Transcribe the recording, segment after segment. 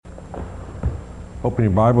Open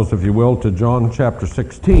your Bibles, if you will, to John chapter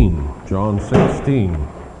 16. John 16.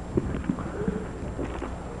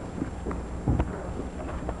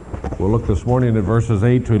 We'll look this morning at verses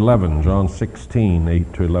 8 to 11. John 16,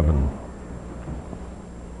 8 to 11.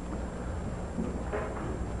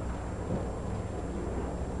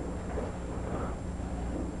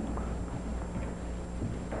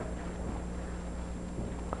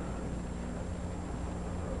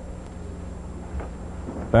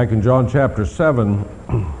 Back in John chapter 7,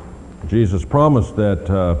 Jesus promised that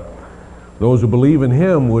those who believe in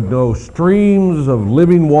Him would know streams of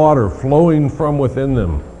living water flowing from within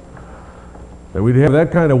them. That we'd have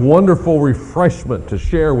that kind of wonderful refreshment to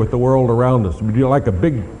share with the world around us. We'd be like a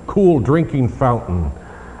big, cool drinking fountain,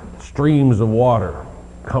 streams of water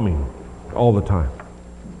coming all the time.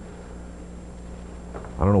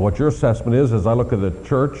 I don't know what your assessment is as I look at the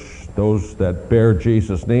church, those that bear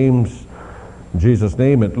Jesus' name,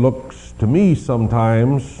 it looks to me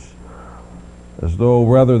sometimes as though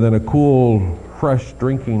rather than a cool, fresh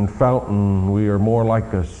drinking fountain, we are more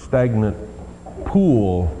like a stagnant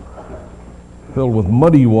pool filled with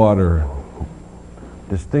muddy water,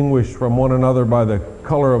 distinguished from one another by the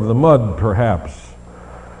color of the mud, perhaps.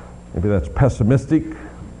 Maybe that's pessimistic.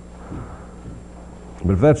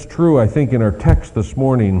 But if that's true, I think in our text this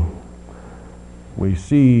morning, we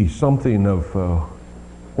see something of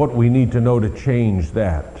what we need to know to change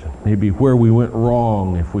that. Maybe where we went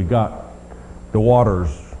wrong if we got the waters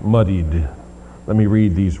muddied. Let me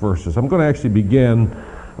read these verses. I'm going to actually begin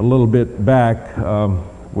a little bit back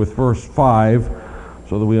with verse 5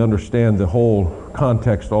 so that we understand the whole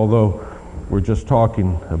context, although we're just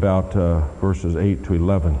talking about verses 8 to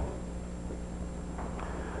 11.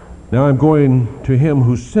 Now I'm going to Him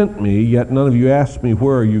who sent me, yet none of you asked me,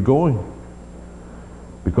 where are you going?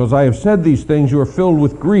 Because I have said these things, you are filled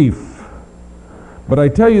with grief. But I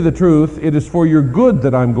tell you the truth, it is for your good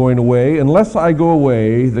that I'm going away. Unless I go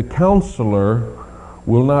away, the Counselor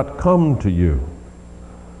will not come to you.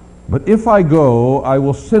 But if I go, I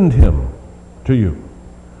will send Him to you.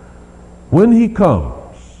 When He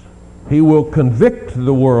comes, He will convict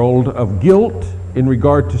the world of guilt in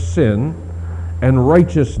regard to sin and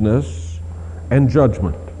righteousness and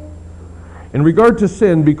judgment. In regard to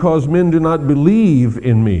sin, because men do not believe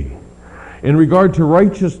in me. In regard to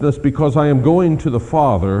righteousness, because I am going to the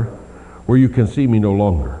Father, where you can see me no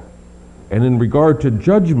longer. And in regard to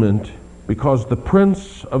judgment, because the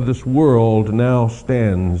prince of this world now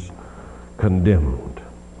stands condemned.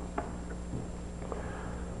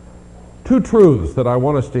 Two truths that I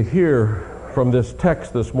want us to hear from this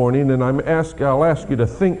text this morning, and I'll ask you to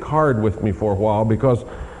think hard with me for a while, because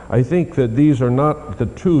I think that these are not the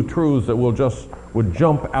two truths that would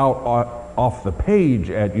jump out off the page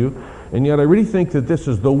at you, and yet I really think that this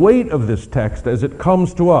is the weight of this text as it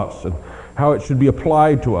comes to us and how it should be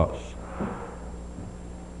applied to us.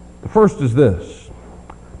 The first is this: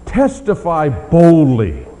 testify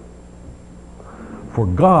boldly, for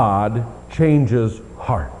God changes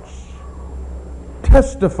hearts.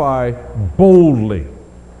 Testify boldly,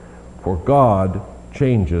 for God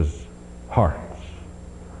changes hearts.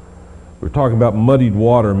 We're talking about muddied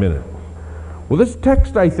water a minute. Well, this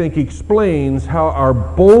text, I think, explains how our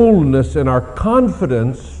boldness and our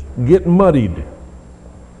confidence get muddied.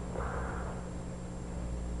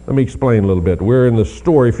 Let me explain a little bit. We're in the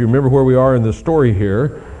story, if you remember where we are in the story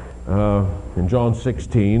here, in John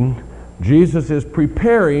 16, Jesus is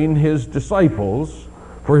preparing His disciples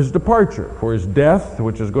for His departure, for His death,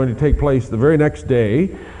 which is going to take place the very next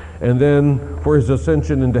day, and then for His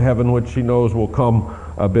ascension into heaven, which He knows will come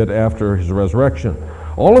a bit after His resurrection.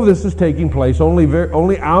 All of this is taking place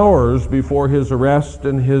only hours before His arrest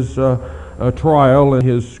and His trial and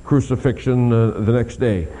His crucifixion the next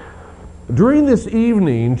day. During this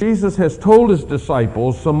evening, Jesus has told His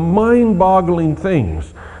disciples some mind-boggling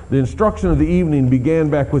things. The instruction of the evening began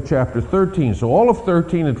back with chapter 13. So all of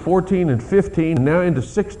 13 and 14 and 15 and now into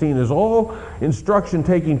 16 is all instruction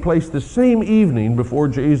taking place the same evening before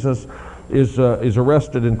Jesus is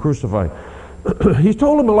arrested and crucified. He's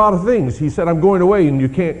told them a lot of things. He said, I'm going away and you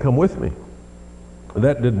can't come with me.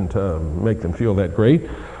 That didn't make them feel that great.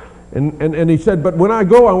 And He said, but when I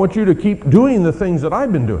go, I want you to keep doing the things that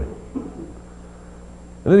I've been doing.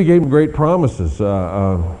 And then He gave them great promises.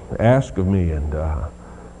 Ask of me and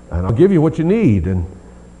I'll give you what you need.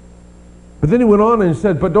 But then He went on and He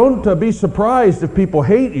said, but don't be surprised if people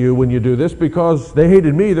hate you when you do this, because they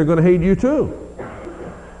hated me, they're going to hate you too.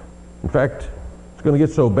 In fact, it's going to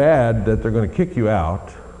get so bad that they're going to kick you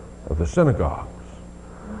out of the synagogues.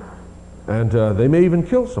 And they may even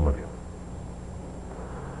kill some of you.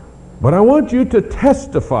 But I want you to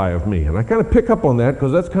testify of me. And I kind of pick up on that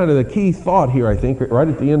because that's kind of the key thought here, I think, right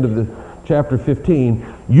at the end of the chapter 15.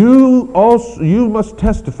 You must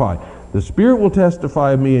testify. The Spirit will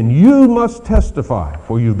testify of me, and you must testify,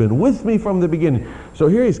 for you've been with me from the beginning. So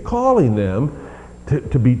here he's calling them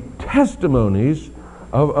to be testimonies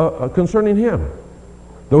concerning him.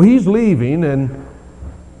 Though he's leaving, and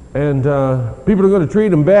people are going to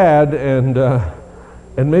treat him bad,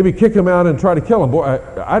 and maybe kick him out and try to kill him. Boy,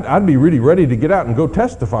 I'd be really ready to get out and go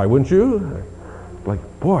testify, wouldn't you? Like,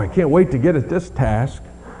 boy, I can't wait to get at this task.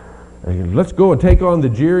 Let's go and take on the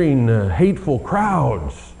jeering, hateful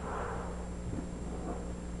crowds.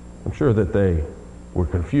 I'm sure that they were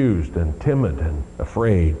confused and timid and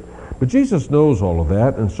afraid. But Jesus knows all of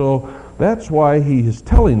that, and so that's why he is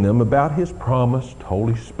telling them about his promised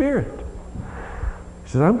Holy Spirit.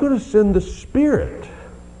 He says, I'm going to send the Spirit.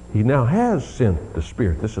 He now has sent the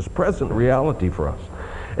Spirit. This is present reality for us.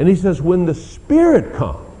 And he says, when the Spirit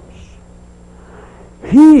comes,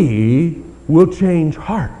 he will change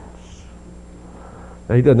hearts.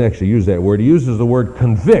 Now, he doesn't actually use that word. He uses the word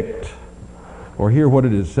convict. Or here, what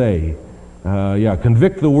did it say?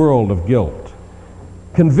 Convict the world of guilt.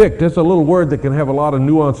 Convict, that's a little word that can have a lot of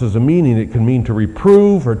nuances of meaning. It can mean to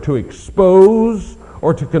reprove or to expose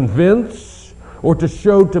or to convince or to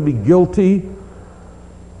show to be guilty.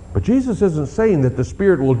 But Jesus isn't saying that the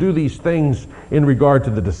Spirit will do these things in regard to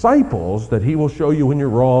the disciples, that he will show you when you're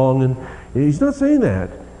wrong. And he's not saying that.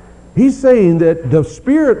 He's saying that the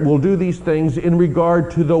Spirit will do these things in regard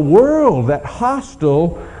to the world, that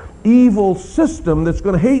hostile, evil system that's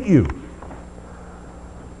going to hate you.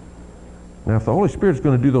 Now, if the Holy Spirit's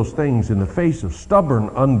going to do those things in the face of stubborn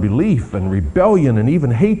unbelief and rebellion and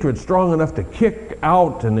even hatred strong enough to kick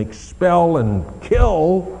out and expel and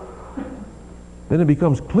kill, then it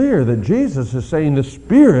becomes clear that Jesus is saying the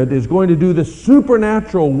Spirit is going to do the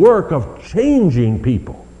supernatural work of changing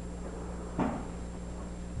people.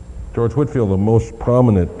 George Whitefield, the most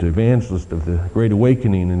prominent evangelist of the Great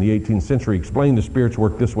Awakening in the 18th century, explained the Spirit's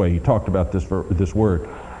work this way. He talked about this word.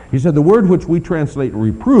 He said, the word which we translate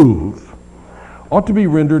reprove ought to be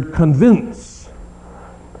rendered convince.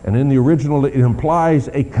 And in the original, it implies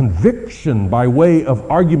a conviction by way of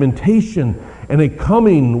argumentation and a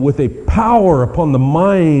coming with a power upon the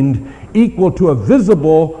mind equal to a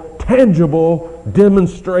visible, tangible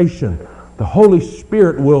demonstration. The Holy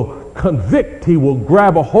Spirit will convict. He will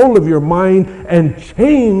grab a hold of your mind and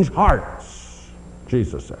change hearts,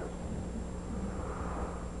 Jesus said.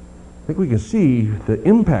 I think we can see the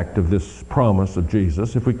impact of this promise of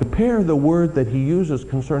Jesus if we compare the word that he uses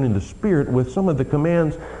concerning the Spirit with some of the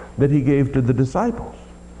commands that he gave to the disciples.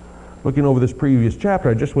 Looking over this previous chapter,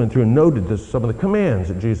 I just went through and noted some of the commands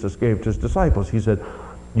that Jesus gave to his disciples. He said,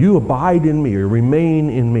 you abide in me, or remain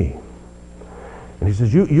in me. And he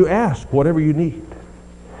says, you ask whatever you need.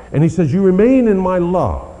 And he says, you remain in my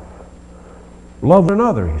love. Love one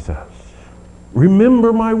another, he says.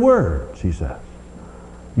 Remember my words, he says.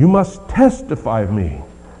 You must testify of me,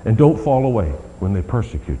 and don't fall away when they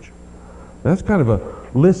persecute you. That's kind of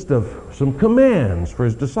a list of some commands for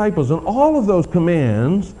his disciples, and all of those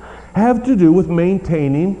commands have to do with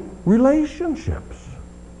maintaining relationships.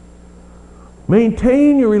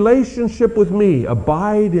 Maintain your relationship with me.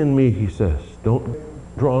 Abide in me, he says. Don't be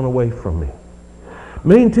drawn away from me.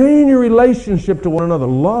 Maintain your relationship to one another.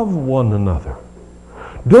 Love one another.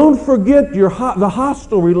 Don't forget the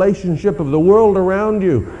hostile relationship of the world around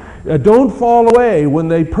you. Don't fall away when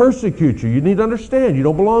they persecute you. You need to understand you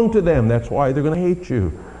don't belong to them. That's why they're going to hate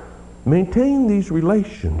you. Maintain these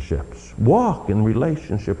relationships. Walk in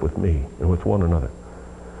relationship with me and with one another.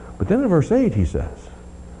 But then in verse 8 he says,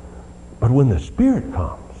 but when the Spirit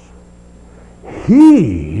comes,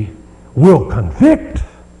 he will convict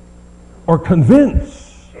or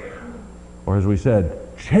convince, or as we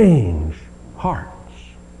said, change hearts.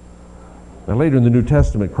 Now later in the New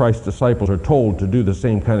Testament, Christ's disciples are told to do the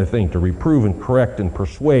same kind of thing, to reprove and correct and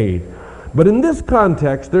persuade. But in this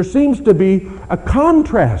context, there seems to be a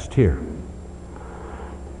contrast here.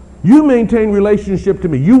 You maintain relationship to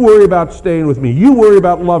me. You worry about staying with me. You worry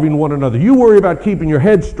about loving one another. You worry about keeping your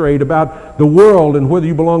head straight about the world and whether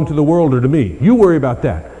you belong to the world or to me. You worry about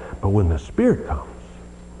that. But when the Spirit comes,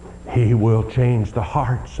 he will change the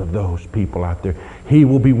hearts of those people out there. He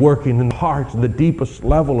will be working in the hearts, the deepest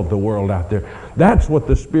level of the world out there. That's what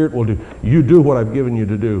the Spirit will do. You do what I've given you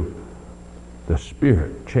to do. The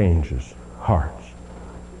Spirit changes hearts.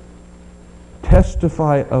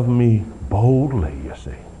 Testify of me boldly, you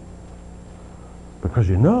see. Because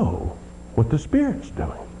you know what the Spirit's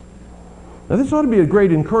doing. Now this ought to be a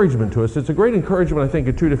great encouragement to us. It's a great encouragement, I think,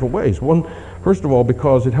 in two different ways. One, first of all,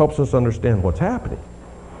 because it helps us understand what's happening.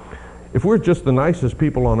 If we're just the nicest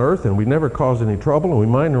people on earth and we never cause any trouble and we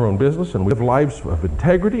mind our own business and we live lives of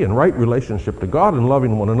integrity and right relationship to God and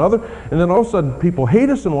loving one another, and then all of a sudden people hate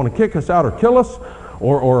us and want to kick us out or kill us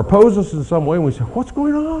or oppose us in some way, and we say, what's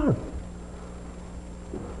going on?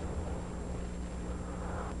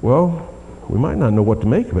 Well, we might not know what to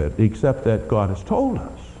make of it, except that God has told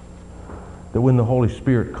us that when the Holy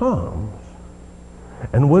Spirit comes,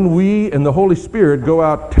 and when we and the Holy Spirit go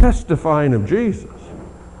out testifying of Jesus,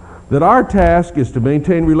 that our task is to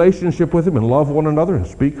maintain relationship with Him and love one another and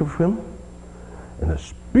speak of Him. And the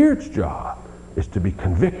Spirit's job is to be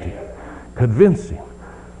convicting, convincing,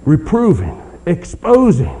 reproving,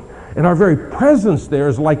 exposing. And our very presence there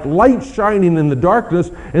is like light shining in the darkness,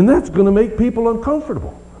 and that's going to make people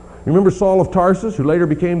uncomfortable. You remember Saul of Tarsus, who later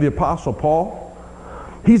became the Apostle Paul?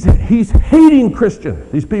 He's hating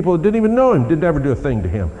Christians. These people that didn't even know him, didn't ever do a thing to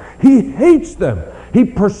him. He hates them. He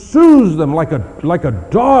pursues them like a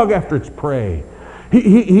dog after its prey.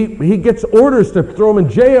 He gets orders to throw them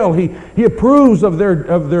in jail. He approves of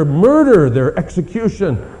their murder, their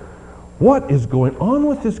execution. What is going on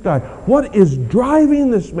with this guy? What is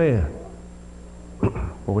driving this man?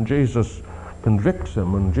 Well, when Jesus convicts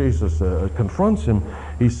him, when Jesus confronts him,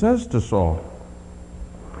 he says to Saul,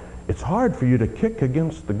 it's hard for you to kick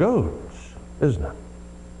against the goads, isn't it?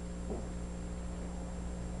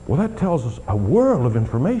 Well, that tells us a world of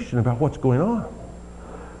information about what's going on.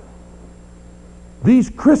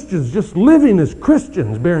 These Christians, just living as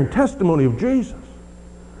Christians, bearing testimony of Jesus,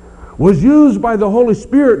 was used by the Holy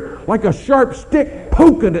Spirit like a sharp stick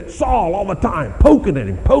poking at Saul all the time, poking at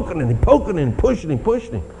him, poking at him, poking at him, pushing him,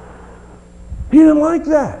 pushing him. He didn't like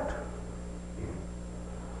that.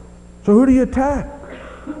 So who do you attack?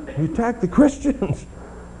 You attack the Christians.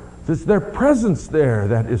 It's their presence there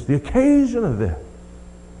that is the occasion of this.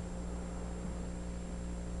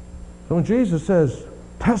 So when Jesus says,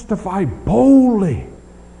 testify boldly,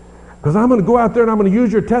 because I'm going to go out there and I'm going to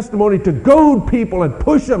use your testimony to goad people and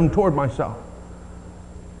push them toward myself.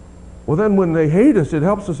 Well, then when they hate us, it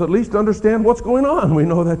helps us at least understand what's going on. We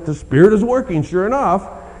know that the Spirit is working. Sure enough,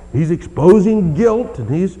 He's exposing guilt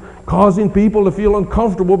and He's causing people to feel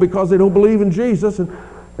uncomfortable because they don't believe in Jesus. And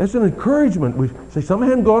that's an encouragement. We say, something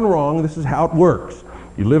hadn't gone wrong. This is how it works.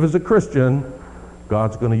 You live as a Christian,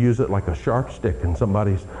 God's going to use it like a sharp stick and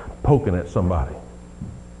somebody's poking at somebody.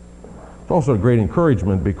 It's also a great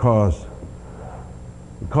encouragement because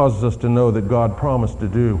it causes us to know that God promised to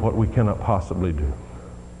do what we cannot possibly do.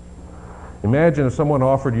 Imagine if someone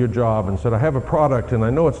offered you a job and said, I have a product and I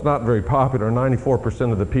know it's not very popular.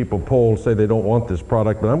 94% of the people polled say they don't want this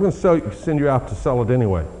product, but I'm going to send you out to sell it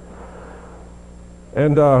anyway.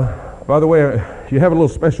 And by the way, you have a little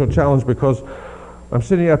special challenge because I'm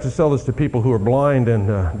sending you out to sell this to people who are blind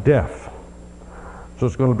and deaf. So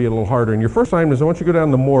it's going to be a little harder. And your first assignment is I want you to go down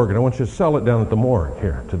to the morgue and I want you to sell it down at the morgue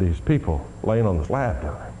here to these people laying on the slab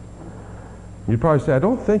down there. You'd probably say, I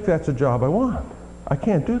don't think that's a job I want. I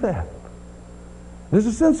can't do that. There's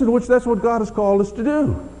a sense in which that's what God has called us to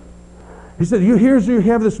do. He said, you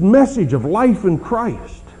have this message of life in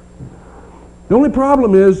Christ. The only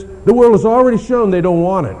problem is the world has already shown they don't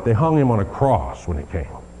want it. They hung Him on a cross when it came.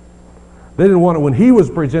 They didn't want it when He was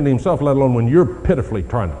presenting Himself, let alone when you're pitifully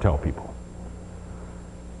trying to tell people.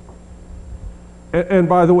 And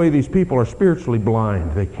by the way, these people are spiritually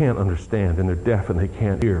blind. They can't understand, and they're deaf, and they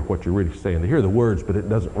can't hear what you're really saying. They hear the words, but it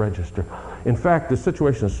doesn't register. In fact, the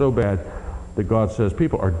situation is so bad that God says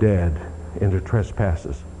people are dead in their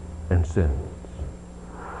trespasses and sins.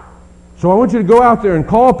 So I want you to go out there and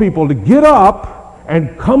call people to get up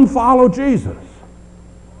and come follow Jesus.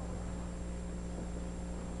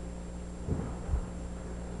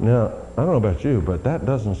 Now, I don't know about you, but that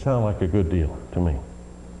doesn't sound like a good deal to me.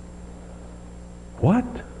 What?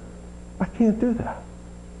 I can't do that.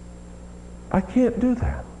 I can't do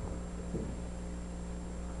that.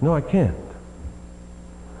 No, I can't.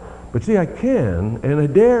 But see, I can, and I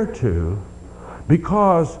dare to,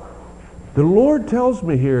 because the Lord tells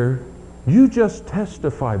me here, you just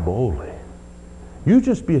testify boldly. You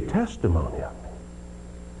just be a testimony of me.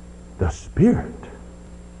 The Spirit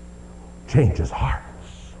changes hearts.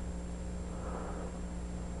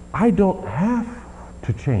 I don't have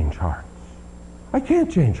to change hearts. I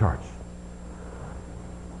can't change hearts.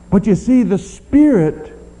 But you see, the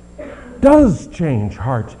Spirit does change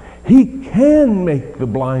hearts. He can make the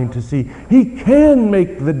blind to see. He can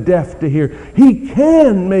make the deaf to hear. He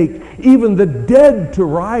can make even the dead to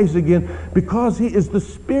rise again because He is the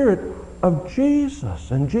Spirit of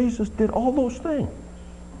Jesus. And Jesus did all those things.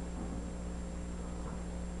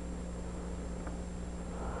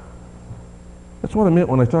 That's what I meant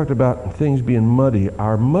when I talked about things being muddy.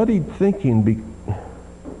 Our muddied thinking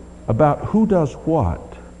about who does what,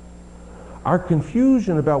 our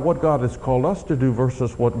confusion about what God has called us to do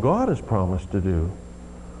versus what God has promised to do,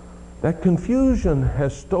 that confusion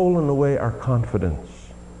has stolen away our confidence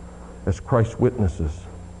as Christ's witnesses.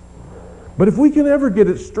 But if we can ever get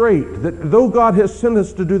it straight, that though God has sent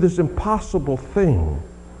us to do this impossible thing,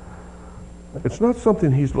 it's not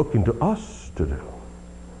something He's looking to us to do.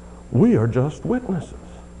 We are just witnesses.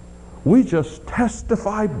 We just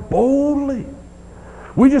testify boldly.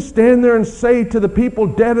 We just stand there and say to the people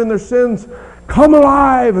dead in their sins, come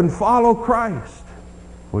alive and follow Christ.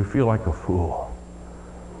 We feel like a fool.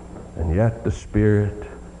 And yet the Spirit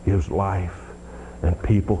gives life and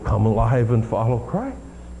people come alive and follow Christ.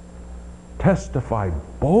 Testify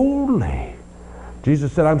boldly.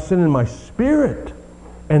 Jesus said, I'm sending my Spirit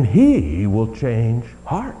and He will change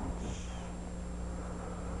hearts.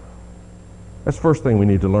 That's the first thing we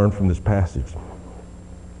need to learn from this passage.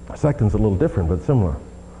 Second's a little different, but similar.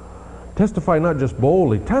 Testify not just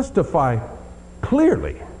boldly, testify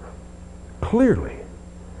clearly. Clearly.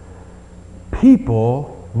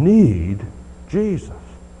 People need Jesus.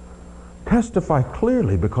 Testify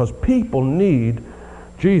clearly because people need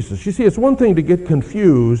Jesus. You see, it's one thing to get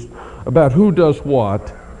confused about who does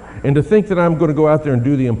what and to think that I'm going to go out there and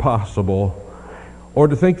do the impossible, or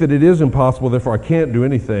to think that it is impossible, therefore I can't do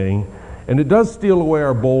anything. And it does steal away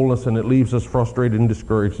our boldness and it leaves us frustrated and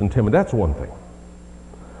discouraged and timid. That's one thing.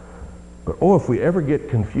 But if we ever get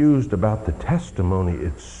confused about the testimony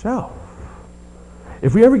itself,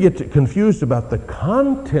 if we ever get confused about the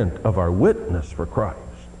content of our witness for Christ,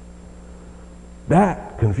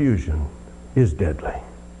 that confusion is deadly.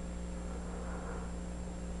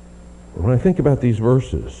 When I think about these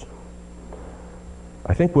verses,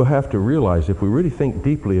 I think we'll have to realize, if we really think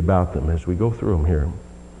deeply about them as we go through them here,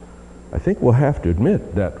 I think we'll have to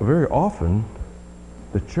admit that very often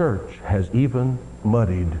the church has even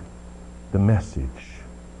muddied the message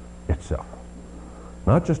itself.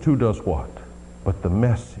 Not just who does what, but the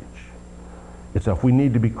message itself. We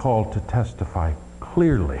need to be called to testify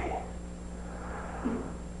clearly.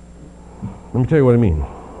 Let me tell you what I mean.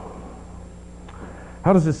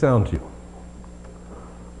 How does this sound to you?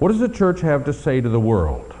 What does the church have to say to the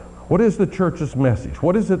world? What is the church's message?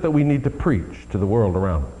 What is it that we need to preach to the world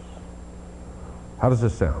around us? How does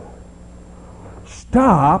this sound?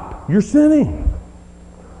 Stop your sinning.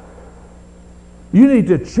 You need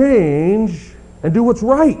to change and do what's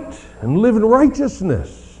right and live in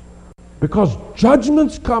righteousness because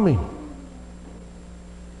judgment's coming.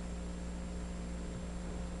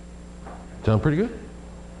 Sound pretty good?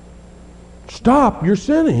 Stop your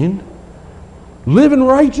sinning. Live in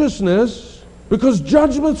righteousness because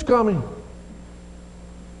judgment's coming.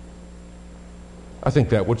 I think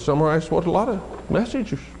that would summarize what a lot of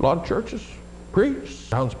messages, a lot of churches preach.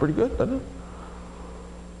 Sounds pretty good, doesn't it?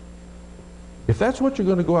 If that's what you're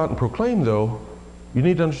going to go out and proclaim, though, you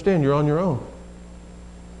need to understand you're on your own.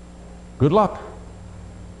 Good luck.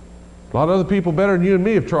 A lot of other people better than you and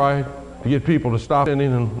me have tried to get people to stop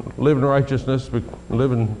sinning and live in righteousness, but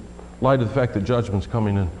live in light of the fact that judgment's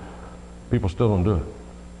coming, and people still don't do it.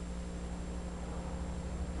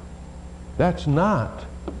 That's not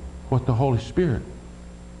what the Holy Spirit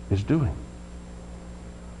is doing.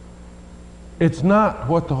 It's not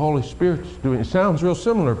what the Holy Spirit's doing. It sounds real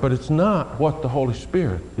similar, but it's not what the Holy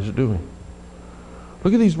Spirit is doing.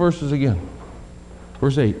 Look at these verses again.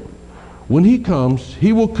 Verse 8. When He comes,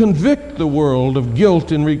 He will convict the world of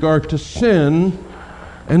guilt in regard to sin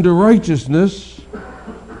and to righteousness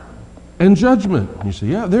and judgment. And you say,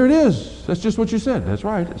 yeah, there it is. That's just what you said. That's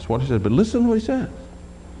right. That's what He said. But listen to what He said.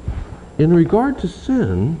 In regard to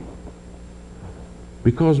sin,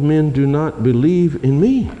 because men do not believe in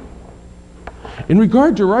me. In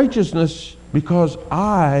regard to righteousness, because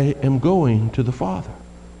I am going to the Father,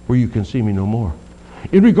 where you can see me no more.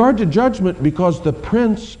 In regard to judgment, because the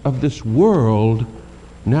prince of this world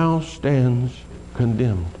now stands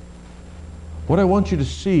condemned. What I want you to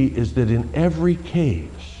see is that in every case,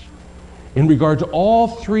 in regard to all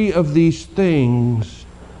three of these things,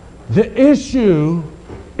 the issue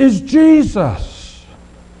is Jesus.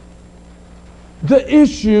 The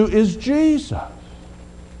issue is Jesus.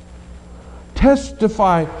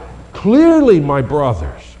 Testify clearly, my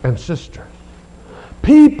brothers and sisters.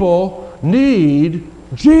 People need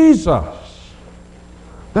Jesus.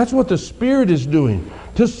 That's what the Spirit is doing.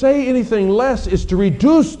 To say anything less is to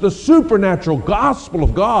reduce the supernatural gospel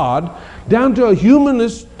of God down to a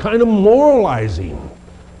humanist kind of moralizing.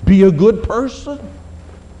 Be a good person.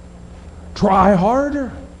 Try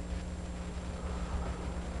harder.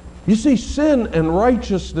 You see, sin and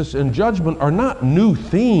righteousness and judgment are not new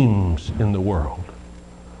themes in the world.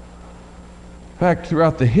 fact,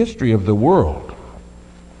 throughout the history of the world,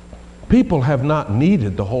 people have not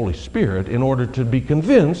needed the Holy Spirit in order to be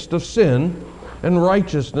convinced of sin and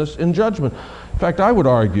righteousness and judgment. In fact, I would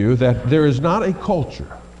argue that there is not a culture,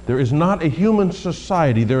 there is not a human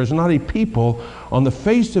society, there is not a people on the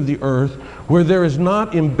face of the earth where there is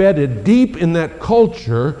not embedded deep in that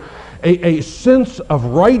culture a sense of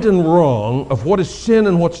right and wrong, of what is sin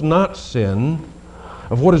and what's not sin,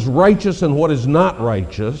 of what is righteous and what is not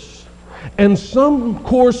righteous, and some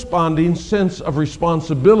corresponding sense of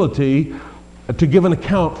responsibility to give an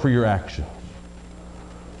account for your actions.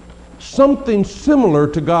 Something similar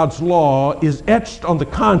to God's law is etched on the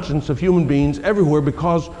conscience of human beings everywhere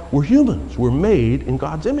because we're humans. We're made in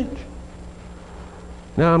God's image.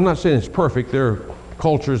 Now, I'm not saying it's perfect. There are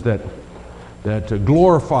cultures that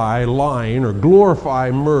glorify lying or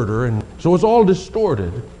glorify murder, and so it's all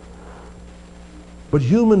distorted. But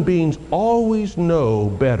human beings always know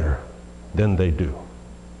better than they do.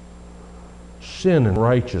 Sin and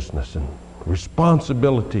righteousness and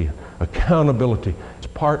responsibility, accountability, it's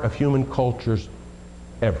part of human cultures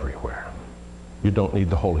everywhere. You don't need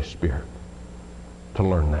the Holy Spirit to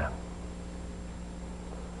learn that.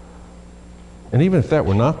 And even if that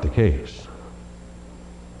were not the case,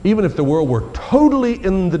 even if the world were totally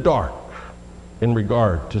in the dark in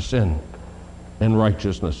regard to sin and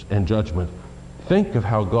righteousness and judgment, think of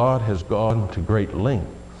how God has gone to great lengths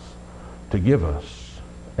to give us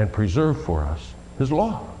and preserve for us His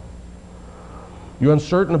law. You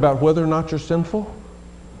uncertain about whether or not you're sinful?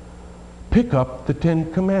 Pick up the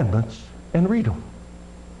 10 Commandments and read them.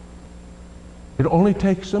 It only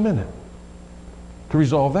takes a minute to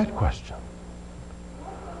resolve that question.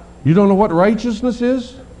 You don't know what righteousness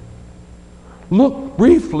is? Look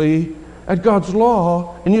briefly at God's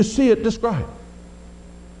law and you see it described.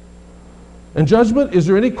 And judgment, is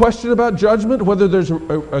there any question about judgment, whether there's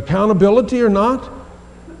accountability or not?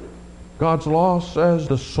 God's law says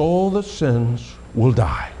the soul that sins will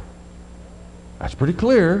die. That's pretty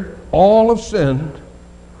clear. All have sinned.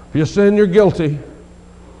 If you sin, you're guilty.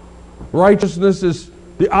 Righteousness is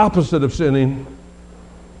the opposite of sinning.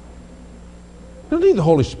 You don't need the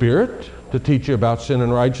Holy Spirit to teach you about sin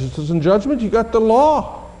and righteousness and judgment. You got the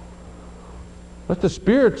law. Let the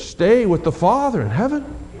Spirit stay with the Father in heaven.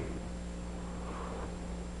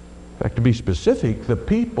 In fact, to be specific, the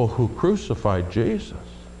people who crucified Jesus,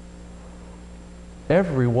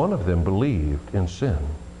 every one of them believed in sin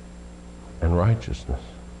and righteousness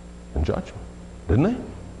and judgment, didn't they?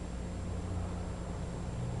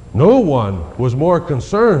 No one was more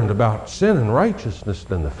concerned about sin and righteousness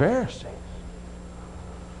than the Pharisees.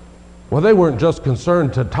 Well, they weren't just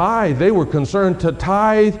concerned to tithe, they were concerned to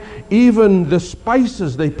tithe even the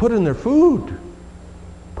spices they put in their food.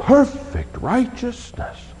 Perfect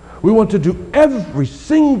righteousness. We want to do every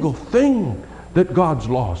single thing that God's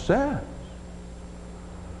law says.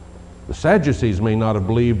 The Sadducees may not have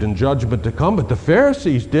believed in judgment to come, but the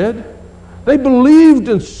Pharisees did. They believed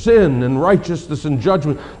in sin and righteousness and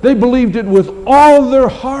judgment. They believed it with all their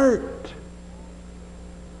heart.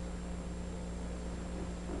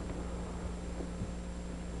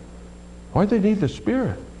 Why did they need the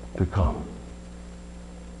Spirit to come?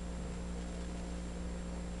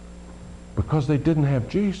 Because they didn't have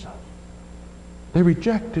Jesus. They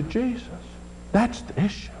rejected Jesus. That's the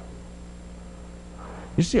issue.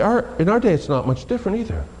 You see, in our day it's not much different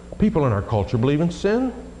either. People in our culture believe in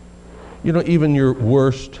sin. You know, even your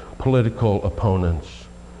worst political opponents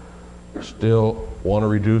still want to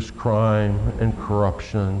reduce crime and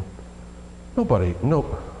corruption.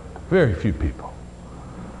 Very few people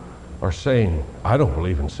are saying, I don't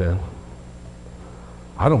believe in sin.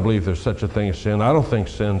 I don't believe there's such a thing as sin. I don't think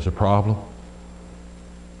sin's a problem.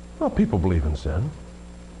 Well, people believe in sin.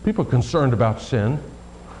 People are concerned about sin.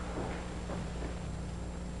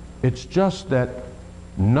 It's just that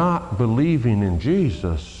not believing in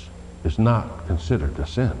Jesus is not considered a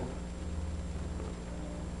sin.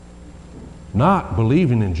 Not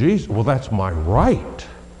believing in Jesus, well, that's my right.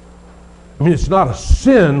 I mean, it's not a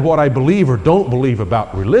sin what I believe or don't believe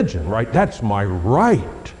about religion, right? That's my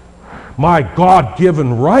right. My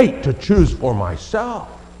God-given right to choose for myself.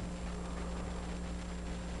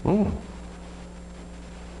 And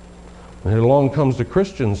along comes the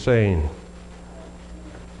Christian saying,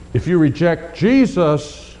 if you reject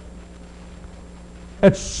Jesus,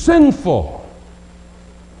 it's sinful.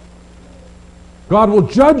 God will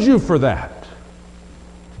judge you for that.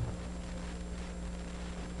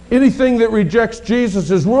 Anything that rejects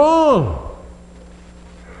Jesus is wrong.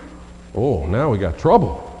 Oh, now we got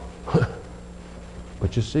trouble.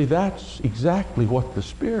 But you see, that's exactly what the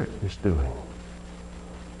Spirit is doing.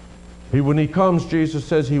 When he comes, Jesus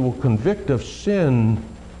says he will convict of sin,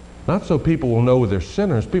 not so people will know they're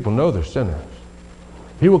sinners. People know they're sinners.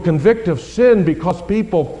 He will convict of sin because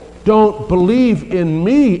people don't believe in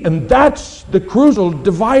me, and that's the crucial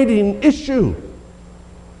dividing issue.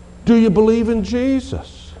 Do you believe in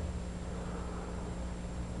Jesus?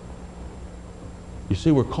 You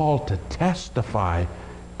see, we're called to testify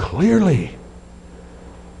clearly.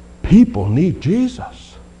 People need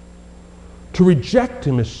Jesus. To reject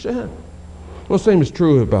him is sin. Well, the same is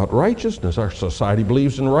true about righteousness. Our society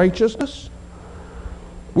believes in righteousness.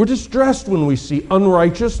 We're distressed when we see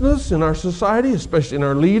unrighteousness in our society, especially in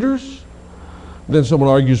our leaders. Then someone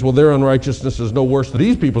argues, well, their unrighteousness is no worse than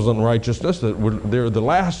these people's unrighteousness, that they're the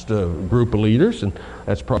last group of leaders, and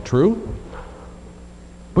that's probably true.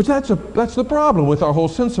 But that's the problem with our whole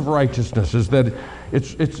sense of righteousness, is that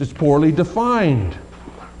it's poorly defined.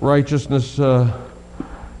 Righteousness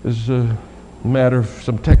is a matter of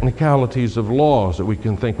some technicalities of laws that we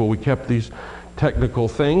can think, well, we kept these technical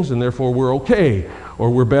things and therefore we're okay, or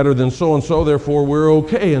we're better than so-and-so, therefore we're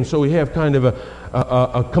okay. And so we have kind of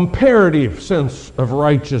a comparative sense of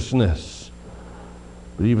righteousness.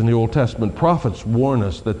 But even the Old Testament prophets warn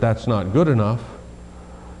us that that's not good enough,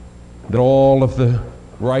 that all of the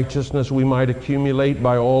righteousness we might accumulate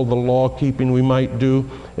by all the law-keeping we might do,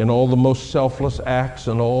 and all the most selfless acts,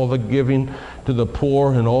 and all the giving to the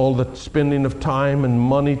poor, and all the spending of time and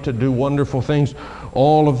money to do wonderful things,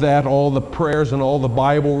 all of that, all the prayers and all the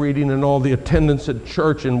Bible reading and all the attendance at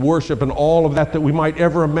church and worship and all of that we might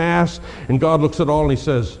ever amass, and God looks at all and he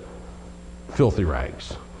says, filthy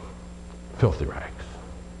rags,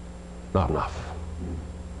 not enough.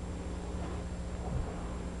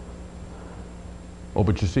 Oh,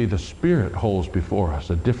 but you see, the Spirit holds before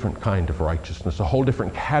us a different kind of righteousness, a whole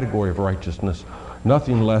different category of righteousness,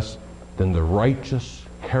 nothing less than the righteous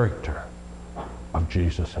character of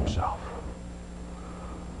Jesus himself.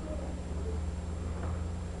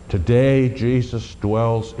 Today, Jesus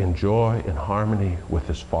dwells in joy and harmony with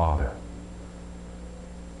his Father.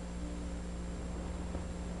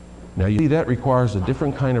 Now, you see, that requires a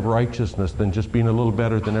different kind of righteousness than just being a little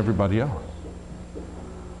better than everybody else.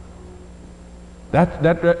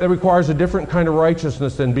 That requires a different kind of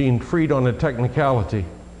righteousness than being freed on a technicality,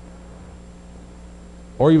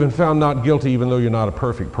 or even found not guilty even though you're not a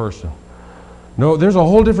perfect person. No, there's a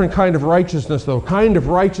whole different kind of righteousness, though, kind of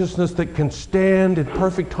righteousness that can stand in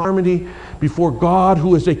perfect harmony before God,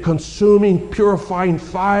 who is a consuming, purifying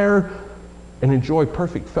fire, and enjoy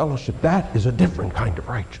perfect fellowship. That is a different kind of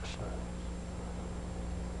righteousness.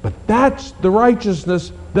 But that's the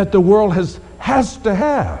righteousness that the world has to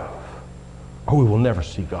have, or we will never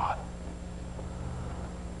see God.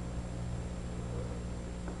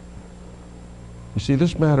 You see,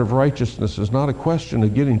 this matter of righteousness is not a question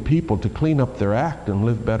of getting people to clean up their act and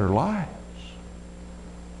live better lives,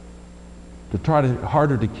 to try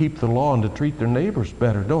harder to keep the law and to treat their neighbors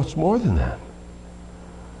better. No, it's more than that.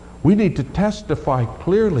 We need to testify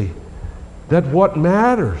clearly that what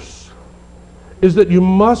matters is that you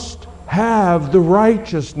must have the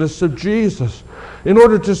righteousness of Jesus. In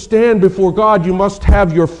order to stand before God, you must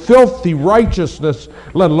have your filthy righteousness,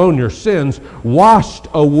 let alone your sins, washed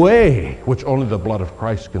away, which only the blood of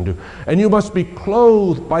Christ can do. And you must be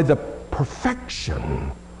clothed by the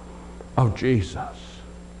perfection of Jesus.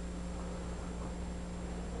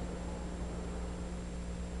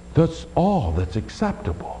 That's all that's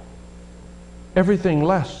acceptable. Everything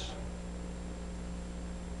less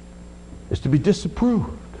is to be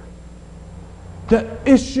disapproved. The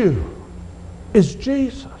issue is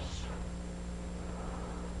Jesus.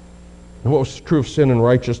 And what was true of sin and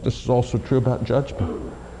righteousness is also true about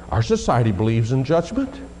judgment. Our society believes in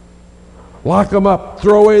judgment. Lock them up,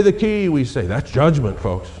 throw away the key, we say. That's judgment,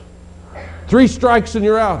 folks. 3 strikes and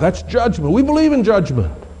you're out. That's judgment. We believe in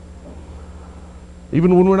judgment.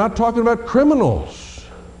 Even when we're not talking about criminals,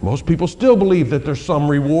 most people still believe that there's some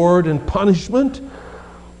reward and punishment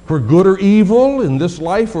for good or evil in this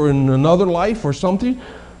life or in another life or something.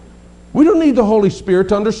 We don't need the Holy Spirit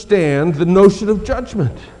to understand the notion of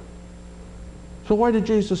judgment. So why did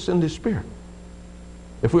Jesus send his Spirit?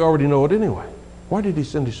 If we already know it anyway. Why did he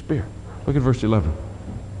send his Spirit? Look at verse 11.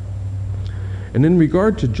 And in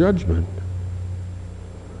regard to judgment,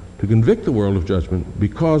 to convict the world of judgment,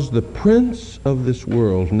 because the prince of this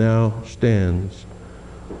world now stands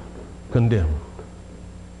condemned.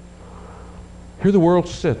 Here the world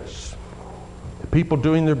sits. The people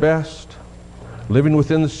doing their best, living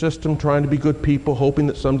within the system, trying to be good people, hoping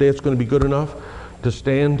that someday it's going to be good enough to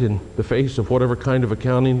stand in the face of whatever kind of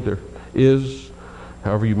accounting there is,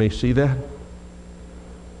 however you may see that.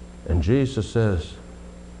 And Jesus says,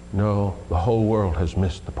 no, the whole world has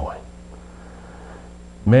missed the point.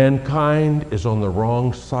 Mankind is on the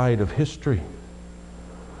wrong side of history.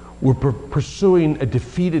 We're pursuing a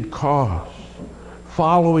defeated cause,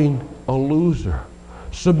 following a loser,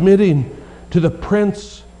 submitting to the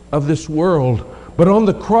prince of this world. But on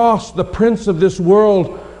the cross, the prince of this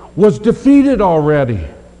world was defeated already.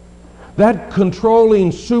 That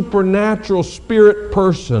controlling supernatural spirit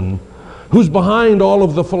person who's behind all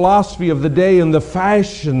of the philosophy of the day and the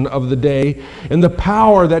fashion of the day and the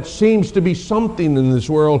power that seems to be something in this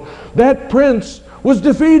world, that prince was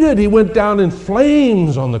defeated. He went down in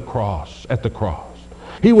flames on the cross, at the cross.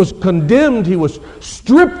 He was condemned. He was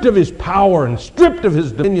stripped of his power and stripped of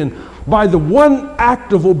his dominion by the one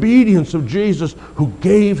act of obedience of Jesus, who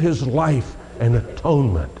gave his life an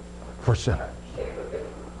atonement for sinners.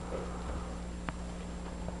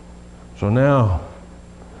 So now,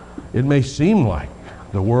 it may seem like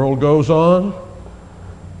the world goes on,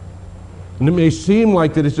 and it may seem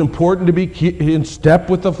like that it's important to be in step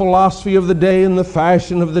with the philosophy of the day and the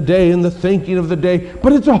fashion of the day and the thinking of the day,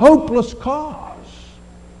 but it's a hopeless cause.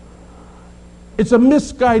 It's a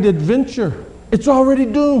misguided venture. It's already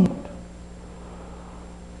doomed.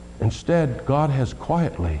 Instead, God has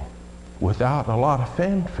quietly, without a lot of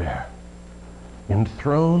fanfare,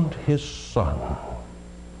 enthroned his Son,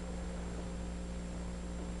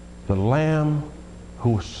 the Lamb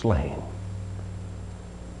who was slain.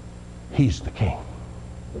 He's the King.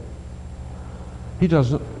 He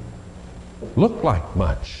doesn't look like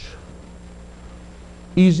much.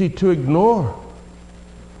 Easy to ignore.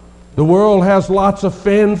 The world has lots of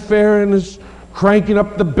fanfare and is cranking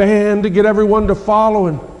up the band to get everyone to follow,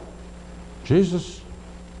 and Jesus,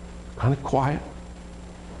 kind of quiet.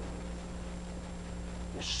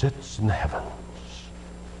 He sits in the heavens.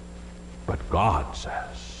 But God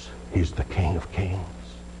says he's the King of Kings.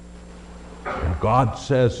 And God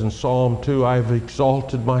says in Psalm 2, I've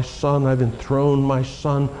exalted my Son, I've enthroned my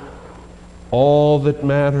Son. All that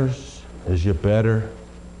matters is you better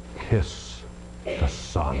kiss the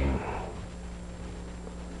Son.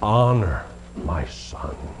 Honor my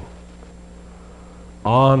Son.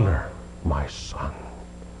 Honor my Son.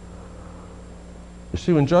 You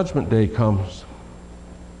see, when Judgment Day comes,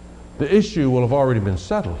 the issue will have already been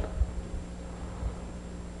settled.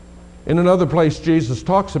 In another place, Jesus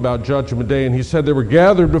talks about Judgment Day, and he said they were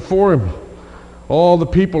gathered before him, all the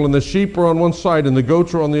people, and the sheep were on one side and the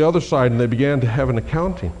goats were on the other side, and they began to have an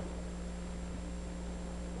accounting.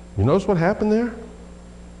 You notice what happened there?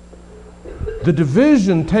 The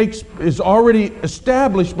division is already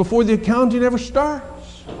established before the accounting ever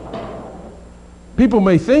starts. People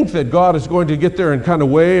may think that God is going to get there and kind of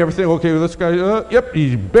weigh everything. Okay, well, this guy, yep,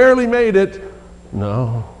 he barely made it.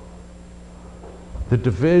 No. The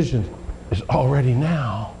division is already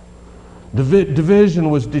now. Division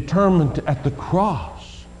was determined at the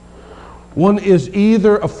cross. One is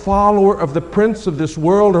either a follower of the prince of this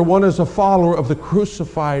world, or one is a follower of the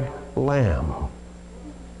crucified Lamb.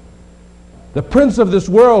 The prince of this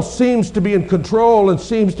world seems to be in control and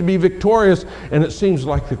seems to be victorious, and it seems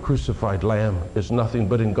like the crucified Lamb is nothing.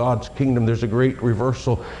 But in God's kingdom there's a great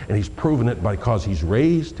reversal, and he's proven it because he's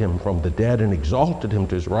raised him from the dead and exalted him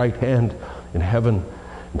to his right hand in heaven.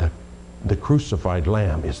 The crucified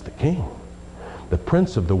Lamb is the King. The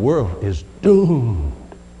prince of the world is doomed.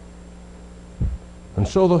 And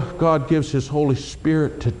so God gives his Holy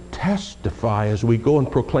Spirit to testify as we go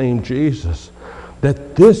and proclaim Jesus,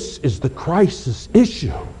 that this is the crisis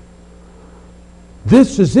issue.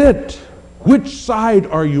 This is it. Which side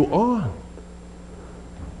are you on?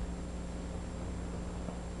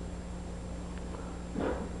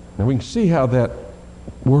 Now we can see how that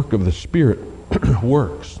work of the Spirit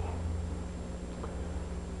works.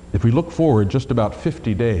 If we look forward just about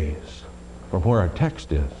 50 days from where our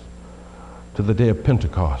text is to the day of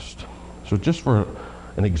Pentecost. So just for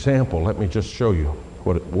an example, let me just show you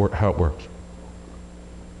how it works.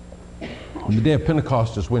 The day of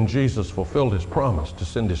Pentecost is when Jesus fulfilled his promise to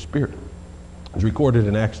send his Spirit. It's recorded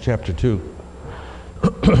in Acts chapter 2.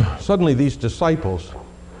 Suddenly these disciples,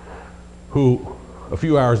 who a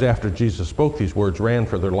few hours after Jesus spoke these words, ran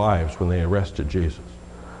for their lives when they arrested Jesus.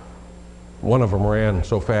 One of them ran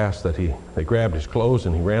so fast that they grabbed his clothes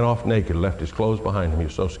and he ran off naked, left his clothes behind him. He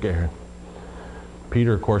was so scared.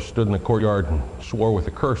 Peter, of course, stood in the courtyard and swore with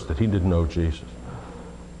a curse that he didn't know Jesus.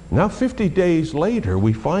 Now 50 days later,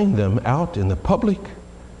 we find them out in the public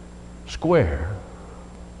square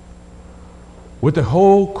with the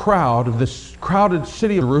whole crowd of this crowded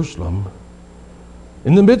city of Jerusalem,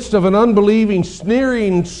 in the midst of an unbelieving,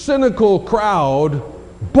 sneering, cynical crowd,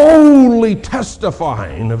 boldly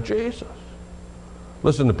testifying of Jesus.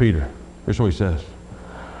 Listen to Peter. Here's what he says.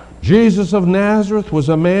 Jesus of Nazareth was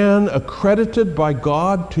a man accredited by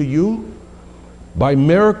God to you by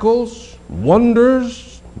miracles,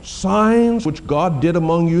 wonders, signs which God did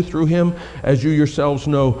among you through him, as you yourselves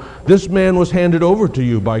know. This man was handed over to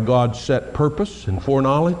you by God's set purpose and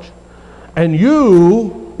foreknowledge. And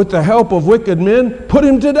you, with the help of wicked men, put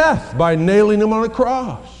him to death by nailing him on a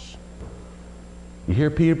cross. You hear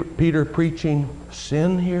Peter preaching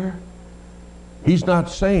sin here? He's not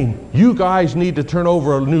saying, you guys need to turn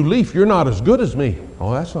over a new leaf. You're not as good as me.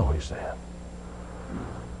 Oh, that's not what he's saying.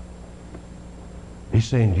 He's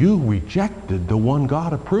saying, you rejected the one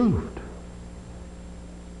God approved.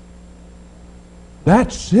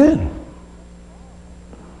 That's sin.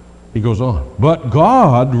 He goes on, but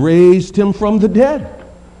God raised him from the dead,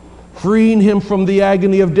 freeing him from the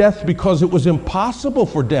agony of death, because it was impossible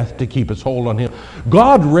for death to keep its hold on him.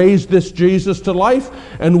 God raised this Jesus to life,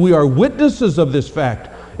 and we are witnesses of this fact.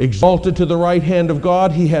 Exalted to the right hand of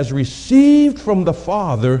God, he has received from the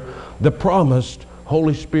Father the promised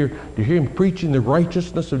Holy Spirit. Do you hear him preaching the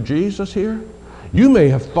righteousness of Jesus here? You may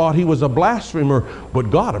have thought he was a blasphemer, but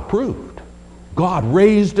God approved. God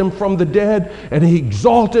raised him from the dead, and he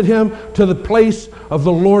exalted him to the place of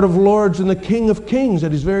the Lord of Lords and the King of Kings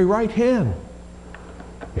at his very right hand.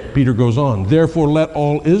 Peter goes on, therefore let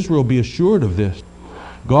all Israel be assured of this.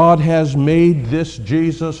 God has made this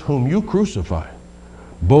Jesus whom you crucified,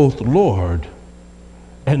 both Lord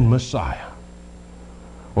and Messiah.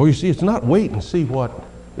 Well, you see, it's not wait and see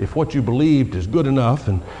if what you believed is good enough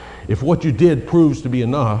and if what you did proves to be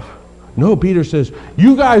enough. No, Peter says,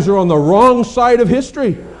 you guys are on the wrong side of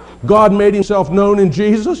history. God made himself known in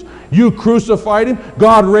Jesus. You crucified him.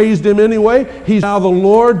 God raised him anyway. He's now the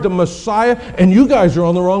Lord, the Messiah, and you guys are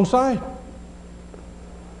on the wrong side.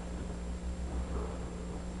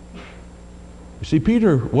 You see,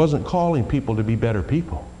 Peter wasn't calling people to be better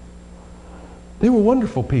people. They were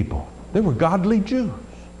wonderful people. They were godly Jews,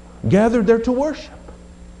 gathered there to worship.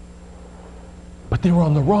 But they were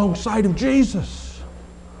on the wrong side of Jesus.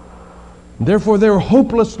 Therefore, they're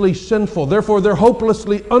hopelessly sinful. Therefore, they're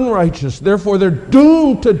hopelessly unrighteous. Therefore, they're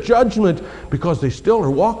doomed to judgment because they still are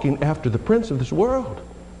walking after the prince of this world.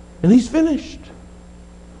 And he's finished.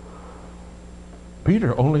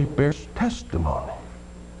 Peter only bears testimony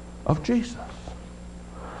of Jesus.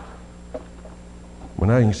 Well,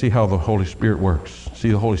 now you can see how the Holy Spirit works. See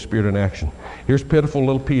the Holy Spirit in action. Here's pitiful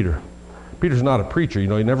little Peter. Peter's not a preacher. You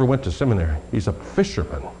know, he never went to seminary. He's a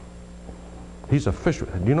fisherman. He's a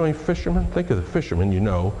fisherman. Do you know any fishermen? Think of the fishermen you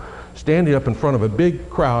know, standing up in front of a big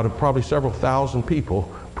crowd of probably several thousand people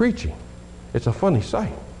preaching. It's a funny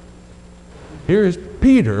sight. Here is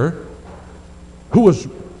Peter, who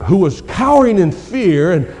was cowering in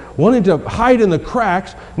fear and wanting to hide in the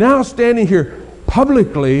cracks, now standing here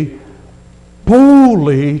publicly,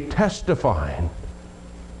 boldly testifying.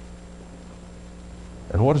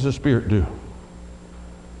 And what does the Spirit do?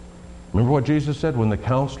 Remember what Jesus said? When the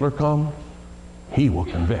counselor comes, he will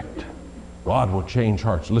convict. God will change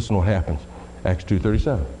hearts. Listen to what happens. Acts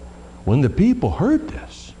 2:37. When the people heard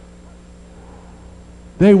this,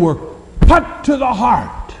 they were cut to the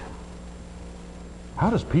heart. How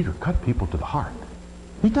does Peter cut people to the heart?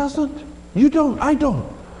 He doesn't. You don't. I don't.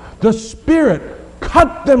 The Spirit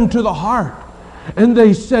cut them to the heart. And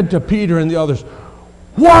they said to Peter and the others,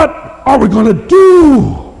 what are we going to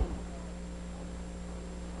do?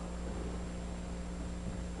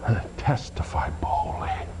 Testify boldly.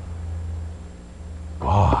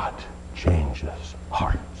 God changes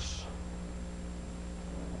hearts.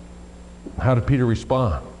 How did Peter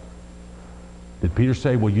respond? Did Peter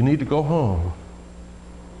say, well, you need to go home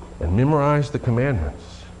and memorize the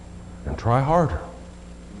commandments and try harder?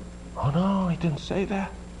 Oh no, he didn't say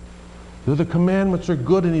that. The commandments are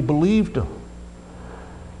good, and he believed them.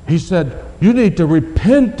 He said, you need to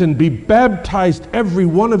repent and be baptized, every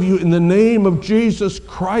one of you, in the name of Jesus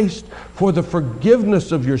Christ for the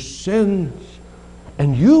forgiveness of your sins,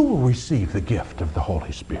 and you will receive the gift of the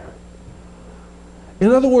Holy Spirit.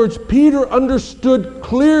 In other words, Peter understood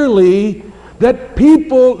clearly that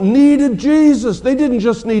people needed Jesus. They didn't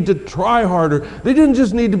just need to try harder. They didn't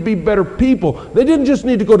just need to be better people. They didn't just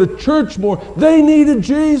need to go to church more. They needed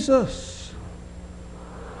Jesus.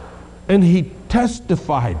 And he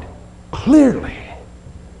testified clearly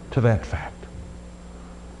to that fact.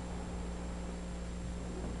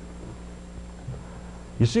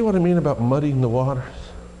 You see what I mean about muddying the waters?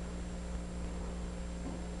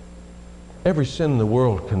 Every sin in the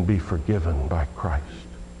world can be forgiven by Christ.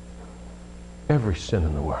 Every sin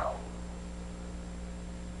in the world.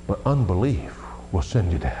 But unbelief will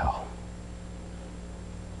send you to hell.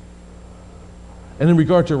 And in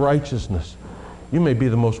regard to righteousness, you may be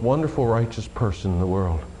the most wonderful righteous person in the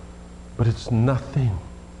world, But it's nothing.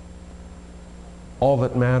 All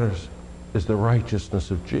that matters is the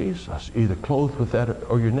righteousness of Jesus, either clothed with that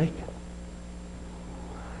or you're naked.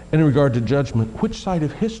 In regard to judgment, which side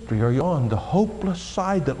of history are you on? The hopeless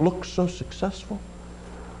side that looks so successful,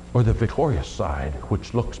 or the victorious side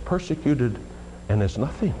which looks persecuted and is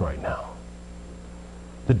nothing right now?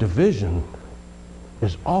 The division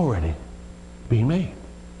is already being made.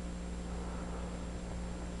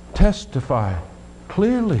 Testify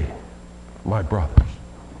clearly, my brothers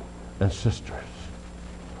and sisters.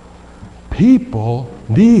 People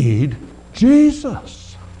need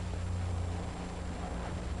Jesus.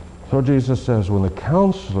 So Jesus says, when the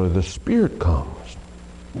Counselor, the Spirit, comes,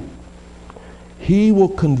 He will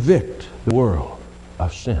convict the world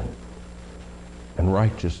of sin and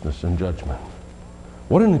righteousness and judgment.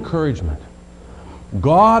 What an encouragement.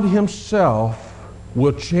 God Himself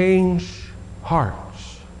will change hearts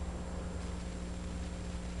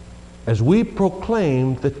as we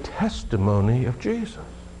proclaim the testimony of Jesus.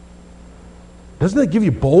 Doesn't that give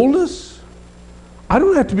you boldness? I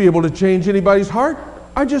don't have to be able to change anybody's heart.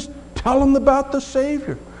 I just tell them about the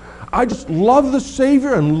Savior. I just love the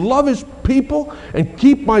Savior and love His people and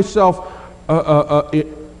keep myself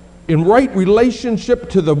in right relationship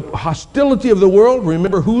to the hostility of the world.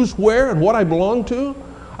 Remember who's where and what I belong to.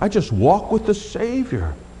 I just walk with the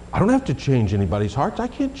Savior. I don't have to change anybody's hearts. I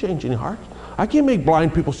can't change any hearts. I can't make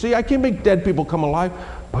blind people see. I can't make dead people come alive.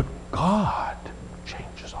 But God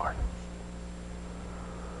changes hearts.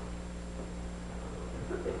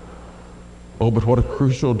 Oh, but what a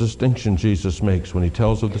crucial distinction Jesus makes when He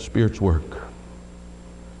tells of the Spirit's work.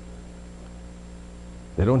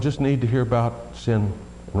 They don't just need to hear about sin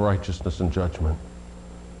and righteousness and judgment.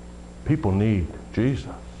 People need Jesus.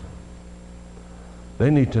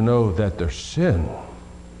 They need to know that their sin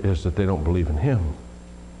is that they don't believe in Him.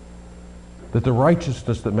 That the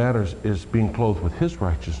righteousness that matters is being clothed with His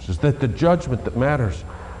righteousness. That the judgment that matters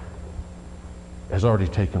has already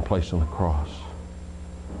taken place on the cross.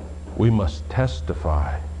 We must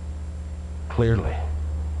testify clearly.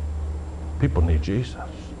 People need Jesus.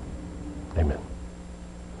 Amen.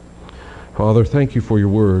 Father, thank You for Your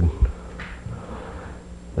word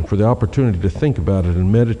and for the opportunity to think about it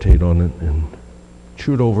and meditate on it and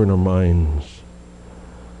chew it over in our minds.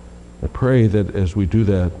 I pray that as we do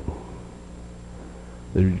that,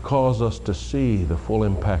 that it cause us to see the full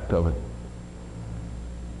impact of it.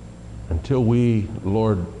 Until we,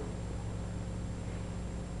 Lord,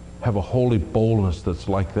 have a holy boldness that's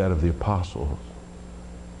like that of the apostles.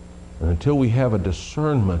 And until we have a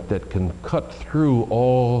discernment that can cut through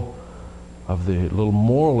all of the little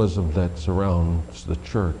moralism that surrounds the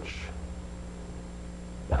church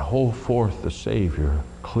and hold forth the Savior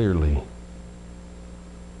clearly,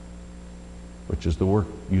 which is the work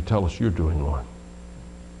You tell us You're doing, Lord.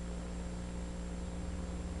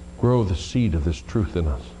 Grow the seed of this truth in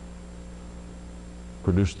us.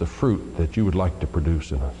 Produce the fruit that You would like to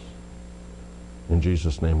produce in us. In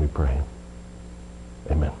Jesus' name we pray.